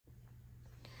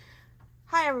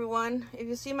Hi everyone, if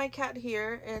you see my cat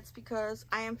here, it's because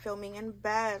I am filming in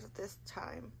bed this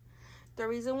time. The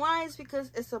reason why is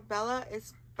because Isabella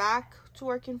is back to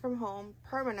working from home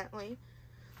permanently.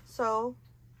 So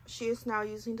she is now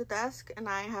using the desk and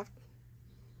I have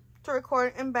to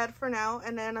record in bed for now,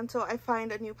 and then until I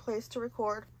find a new place to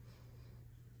record,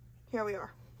 here we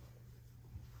are.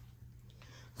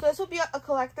 So this will be a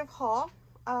collective haul,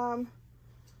 a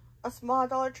small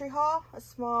Dollar Tree haul, a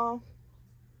small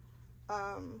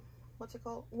what's it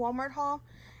called, Walmart haul,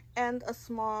 and a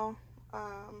small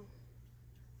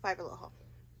Five Below haul.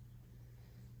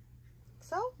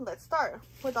 So let's start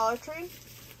with Dollar Tree.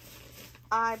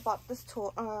 I bought this toy.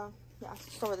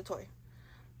 Let's start with the toy.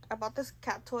 I bought this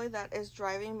cat toy that is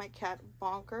driving my cat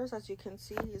bonkers. As you can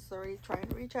see, he's already trying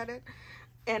to reach at it,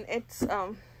 and it's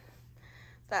I'm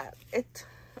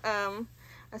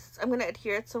gonna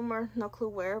adhere it somewhere, no clue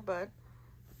where, but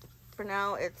for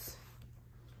now it's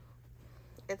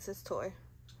his toy.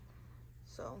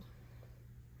 So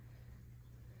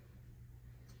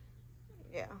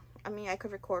yeah, I mean, I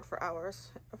could record for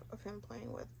hours of him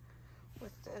playing with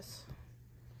this.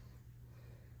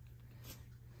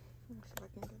 Let's see if I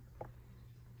can get...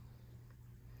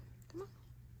 Come on,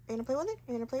 are you gonna play with it?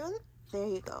 Are you gonna play with it? There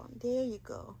you go, there you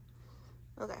go.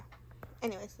 Okay,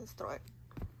 anyways, let's throw it.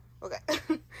 Okay.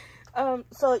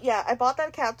 So yeah, I bought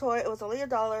that cat toy. It was only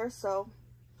 $1, so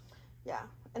yeah.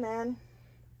 And then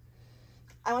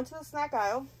I went to the snack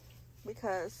aisle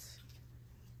because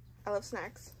I love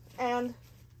snacks. And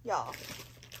y'all,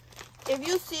 if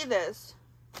you see this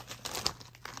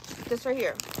right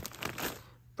here,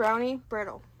 brownie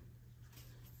brittle,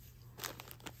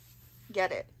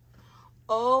 get it.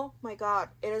 Oh my god,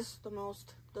 it is the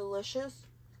most delicious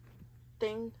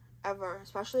thing ever,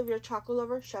 especially if you're a chocolate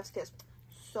lover. Chef's kiss.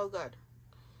 So good.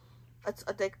 It's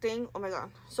addicting. Oh my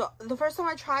god. So the first time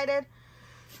I tried it,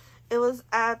 it was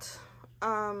at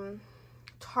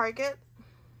Target,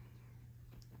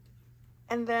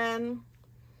 and then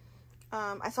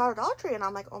I saw it at Dollar Tree and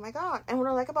I'm like, oh my god. And what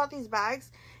I like about these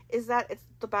bags is that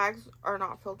the bags are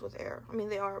not filled with air. I mean,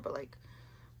 they are, but like,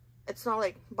 it's not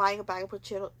like buying a bag of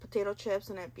potato chips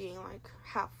and it being like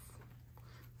half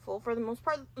full. For the most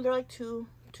part, they're like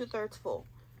two-thirds full,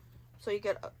 so you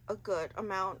get a good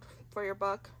amount for your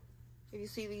buck. If you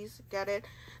see these, get it.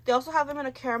 They also have them in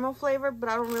a caramel flavor, but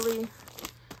I don't really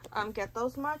get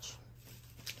those much.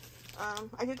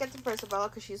 I do get them for Isabella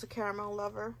because she's a caramel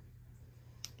lover.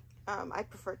 I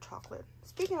prefer chocolate.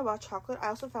 Speaking about chocolate, I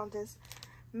also found this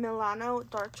Milano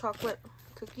dark chocolate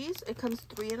cookies. It comes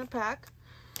 3 in a pack.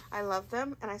 I love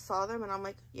them, and I saw them and I'm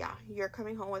like, yeah, you're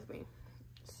coming home with me.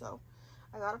 So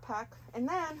I got a pack, and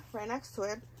then right next to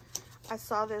it I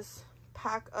saw this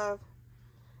pack of,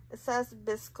 it says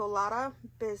biscolata.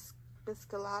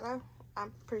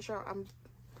 I'm pretty sure I'm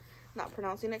not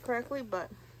pronouncing it correctly, but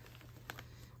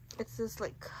it's this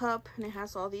like cup and it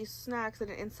has all these snacks, and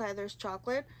inside there's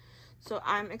chocolate. So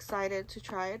I'm excited to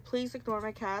try it. Please ignore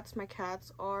my cats. My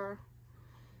cats are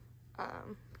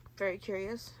very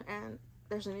curious, and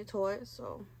there's a new toy.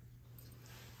 So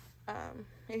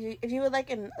if you would like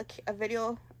a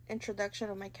video introduction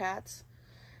of my cats,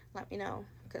 let me know,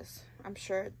 because I'm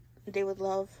sure they would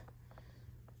love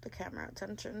the camera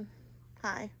attention.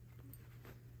 Hi.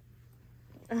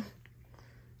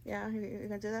 Yeah, you're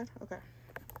gonna do that?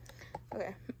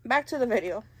 Okay, back to the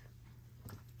video.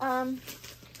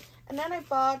 And then I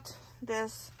bought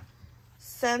this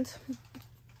scent,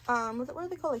 what are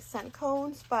they called, like scent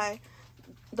cones by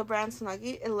the brand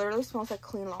Snuggie. It literally smells like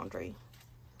clean laundry.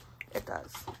 It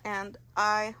does, and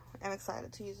I am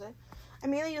excited to use it. I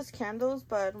mainly use candles,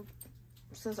 but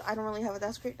since I don't really have a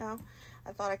desk right now,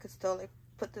 I thought I could still like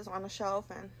put this on a shelf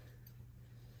and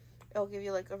it'll give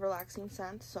you like a relaxing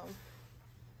scent. So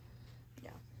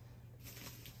yeah.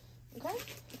 Okay,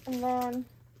 and then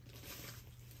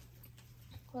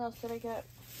what else did I get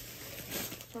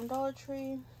from Dollar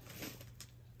Tree?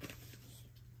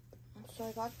 So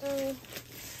I got the,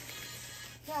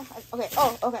 yeah,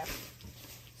 okay.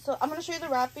 So I'm gonna show you the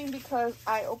wrapping because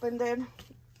I opened it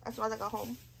as soon as I got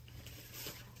home.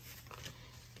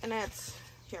 And it's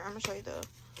here, I'm gonna show you the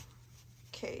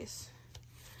case.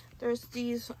 There's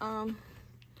these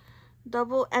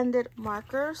double-ended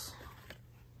markers.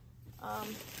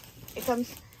 It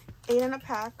comes 8 in a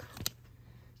pack.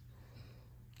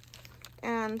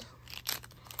 And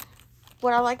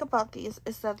what I like about these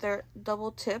is that they're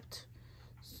double tipped.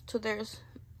 So there's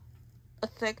a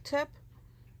thick tip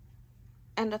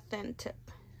and a thin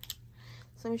tip.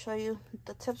 So let me show you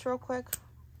the tips real quick.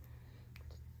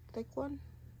 Thick one.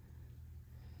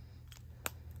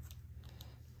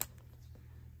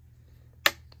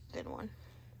 Thin one.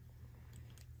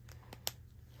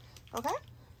 Okay?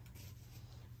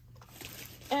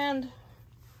 And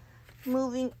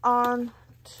moving on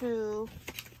to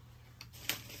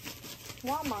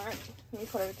Walmart. Let me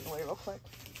put everything away real quick.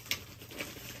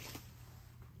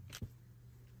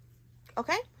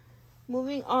 Okay?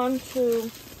 Moving on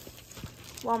to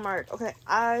Walmart. Okay,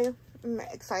 I am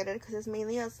excited because it's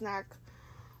mainly a snack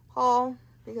haul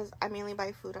because I mainly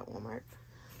buy food at Walmart.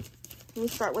 Let me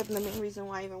start with the main reason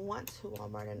why I even went to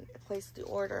Walmart and placed the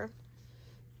order,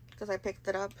 because I picked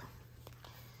it up.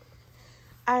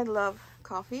 I love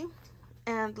coffee,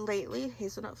 and lately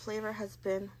hazelnut flavor has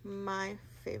been my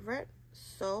favorite,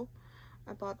 so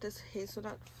I bought this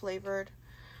hazelnut flavored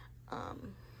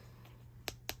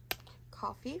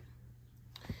coffee.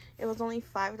 It was only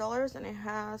 $5 and it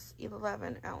has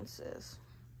 11 ounces.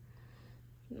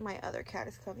 My other cat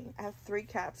is coming. I have 3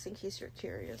 cats in case you're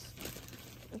curious.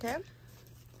 Okay?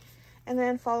 And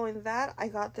then following that, I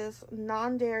got this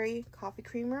non-dairy coffee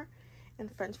creamer in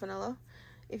French vanilla.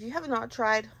 If you have not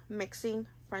tried mixing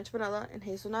French vanilla and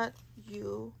hazelnut,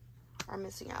 you are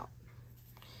missing out.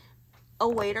 A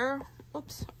waiter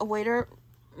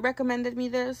recommended me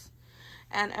this,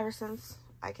 and ever since,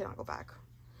 I cannot go back.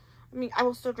 I mean, I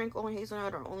will still drink only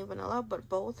hazelnut or only vanilla, but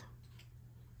both,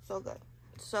 so good.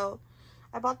 So,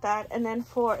 I bought that. And then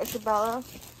for Isabella,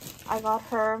 I got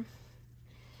her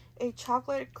a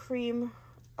chocolate cream,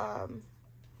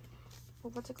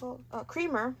 what's it called?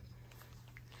 Creamer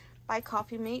by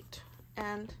Coffee Mate.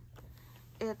 And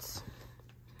it's,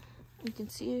 you can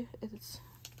see it's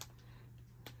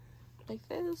like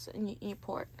this, and you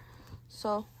pour it.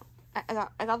 So, I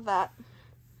got that.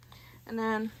 And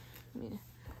then, let me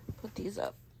put these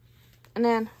up. And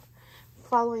then,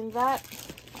 following that,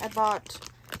 I bought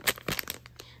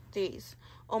these.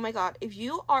 Oh my god, if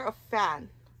you are a fan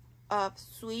of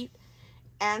sweet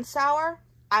and sour,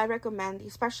 I recommend these,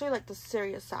 especially like the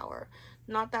serious sour,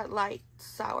 not that light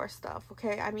sour stuff,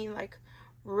 okay? I mean like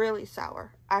really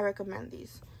sour. I recommend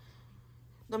these.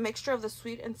 The mixture of the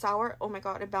sweet and sour, oh my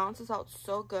god, it balances out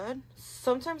so good.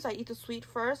 Sometimes I eat the sweet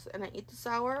first and I eat the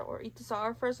sour, or eat the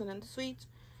sour first and then the sweet.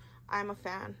 I'm a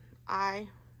fan.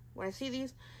 When I see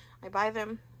these, I buy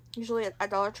them usually at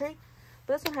Dollar Tree.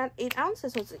 But this one had 8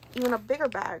 ounces, so it's even a bigger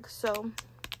bag. So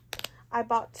I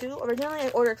bought 2. Originally I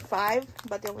ordered 5,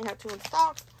 but they only had 2 in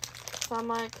stock. So I'm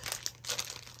like,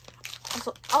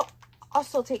 I'll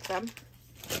still take them.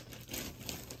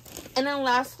 And then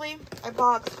lastly, I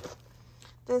bought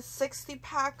this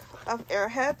 60-pack of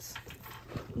Airheads.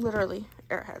 Literally,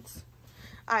 Airheads.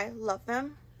 I love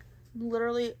them.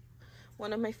 Literally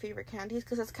one of my favorite candies,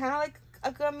 because it's kind of like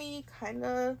a gummy, kind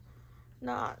of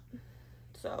not.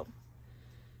 So,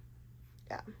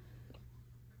 yeah.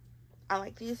 I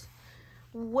like these.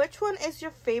 Which one is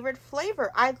your favorite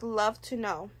flavor? I'd love to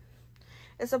know.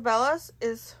 Isabella's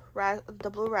is the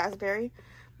blue raspberry.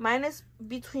 Mine is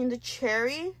between the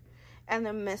cherry and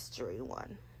the mystery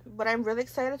one. But I'm really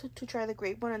excited to try the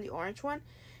grape one and the orange one,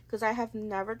 because I have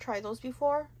never tried those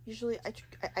before. Usually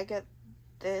I get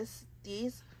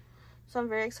these. So I'm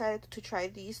very excited to try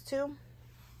these two.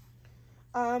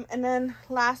 And then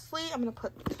lastly, I'm going to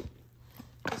put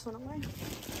this one away.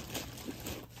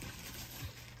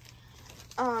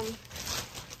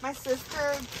 My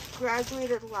sister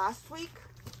graduated last week,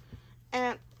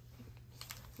 and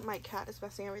my cat is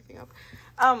messing everything up.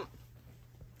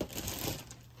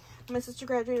 My sister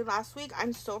graduated last week.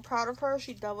 I'm so proud of her.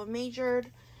 She double majored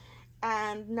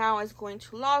and now is going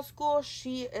to law school.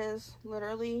 She is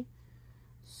literally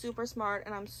super smart,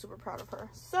 and I'm super proud of her.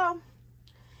 So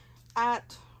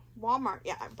at Walmart,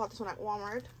 yeah, I bought this one at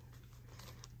Walmart.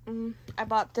 I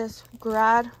bought this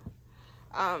grad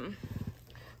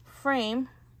frame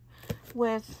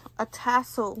with a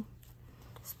tassel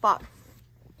spot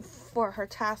for her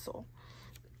tassel.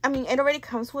 I mean, it already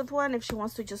comes with one if she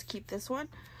wants to just keep this one,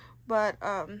 but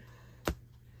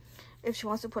if she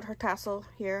wants to put her tassel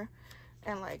here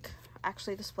and like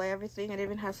actually display everything, it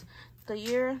even has the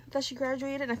year that she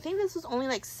graduated. I think this was only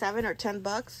like $7 or $10.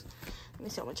 Let me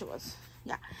see how much it was.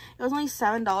 Yeah, it was only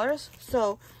 $7.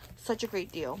 So such a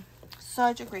great deal,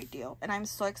 such a great deal, and I'm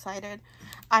so excited.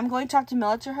 I'm going to have to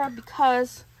mail it to her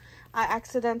because I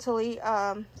accidentally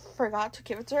forgot to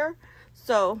give it to her.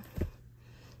 So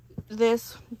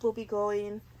this will be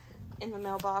going in the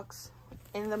mailbox,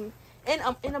 in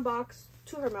a box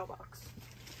to her mailbox.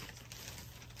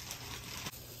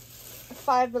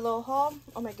 Five Below haul.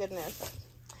 Oh my goodness.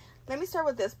 Let me start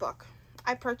with this book.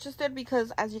 I purchased it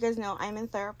because, as you guys know, I'm in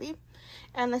therapy,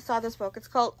 and I saw this book. It's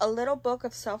called A Little Book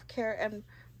of Self-Care and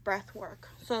Breath Work.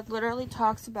 So it literally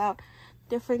talks about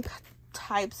different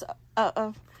types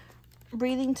of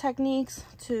breathing techniques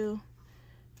to,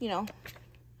 you know,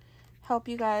 help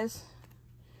you guys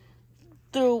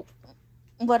through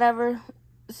whatever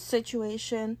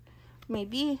situation may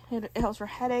be. It helps for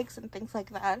headaches and things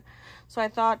like that. So I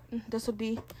thought this would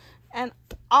be an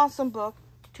awesome book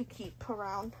to keep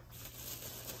around.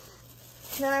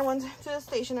 Then I went to the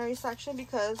stationery section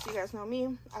because you guys know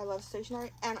me, I love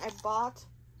stationery, and I bought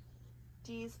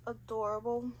these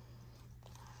adorable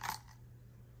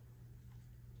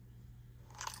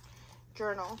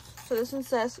journals. So this one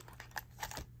says,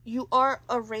 you are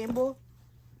a rainbow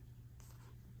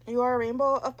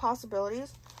of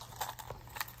possibilities.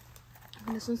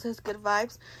 And this one says good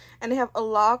vibes, and they have a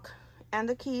lock and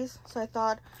the keys. So I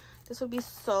thought this would be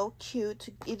so cute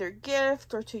to either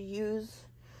gift or to use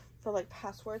for like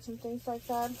passwords and things like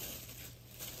that.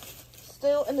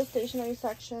 Still in the stationery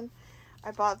section,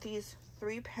 I bought these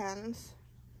 3 pens.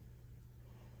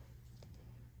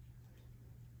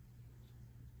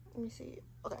 Let me see.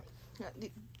 Okay, yeah,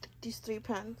 these 3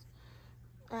 pens,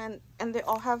 and they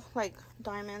all have like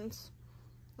diamonds,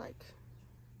 like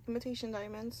imitation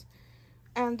diamonds.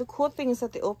 And the cool thing is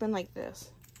that they open like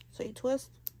this. So you twist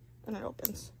and it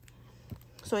opens.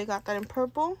 So I got that in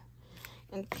purple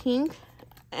and pink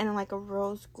and in like a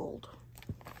rose gold.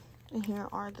 And here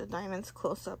are the diamonds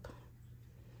close up.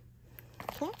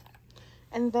 Okay.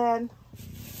 And then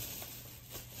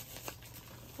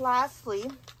lastly,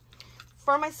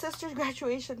 for my sister's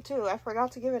graduation too, I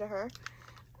forgot to give it to her.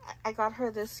 I got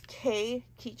her this K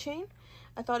keychain.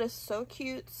 I thought it's so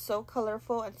cute, so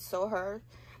colorful, and so her.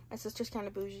 My sister's kind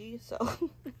of bougie, so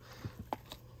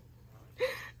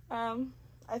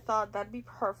I thought that'd be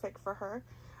perfect for her.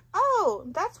 Oh,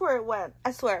 that's where it went,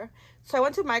 I swear. So I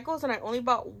went to Michael's and I only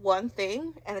bought one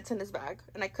thing, and it's in his bag,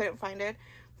 and I couldn't find it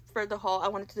for the haul I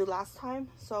wanted to do last time.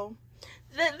 So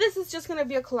this is just gonna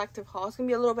be a collective haul. It's gonna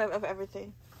be a little bit of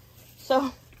everything.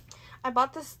 So I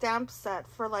bought this stamp set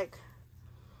for like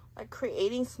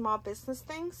creating small business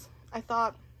things. I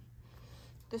thought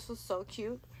this was so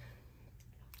cute.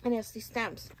 And it's these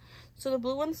stamps. So the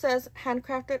blue one says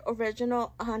handcrafted,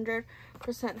 original, 100%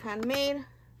 handmade.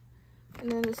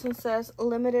 And then this one says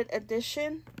limited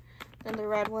edition. Then the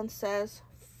red one says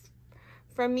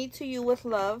from me to you with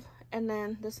love. And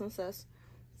then this one says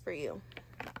for you.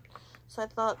 So I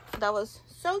thought that was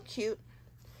so cute.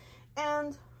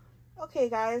 And okay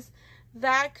guys,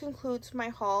 that concludes my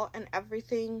haul and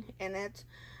everything in it.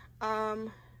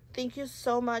 Thank you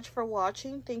so much for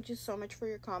watching. Thank you so much for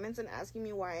your comments and asking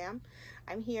me where I am.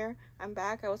 I'm here. I'm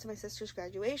back. I was at my sister's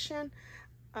graduation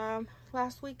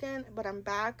last weekend, but I'm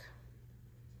back.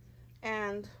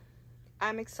 And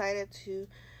I'm excited to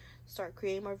start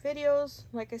creating more videos.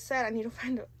 Like I said, I need to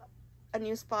find a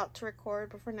new spot to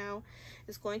record. But for now,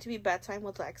 it's going to be bedtime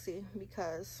with Lexi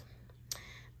because...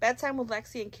 bedtime with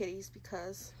Lexi and kitties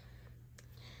because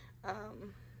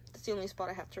that's the only spot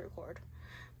I have to record.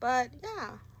 But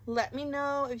yeah, let me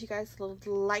know if you guys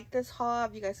like this haul,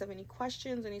 if you guys have any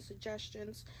questions, any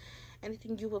suggestions,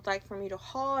 anything you would like for me to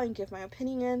haul and give my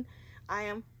opinion in. I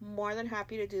am more than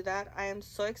happy to do that. I am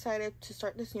so excited to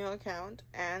start this new account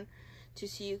and to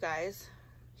see you guys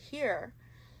here.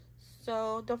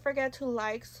 So don't forget to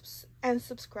like and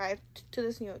subscribe to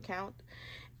this new account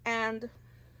and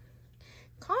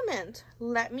comment.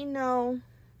 Let me know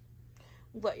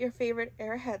what your favorite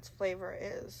Airheads flavor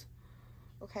is.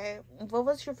 Okay, what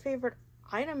was your favorite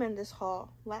item in this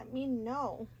haul? Let me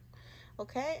know.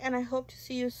 Okay, and I hope to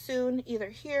see you soon, either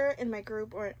here in my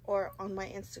group or on my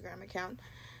Instagram account.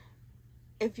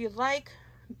 If you like,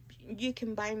 you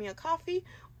can buy me a coffee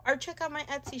or check out my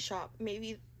Etsy shop.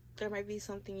 Maybe there might be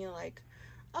something you like.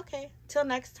 Okay, till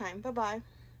next time. Bye-bye.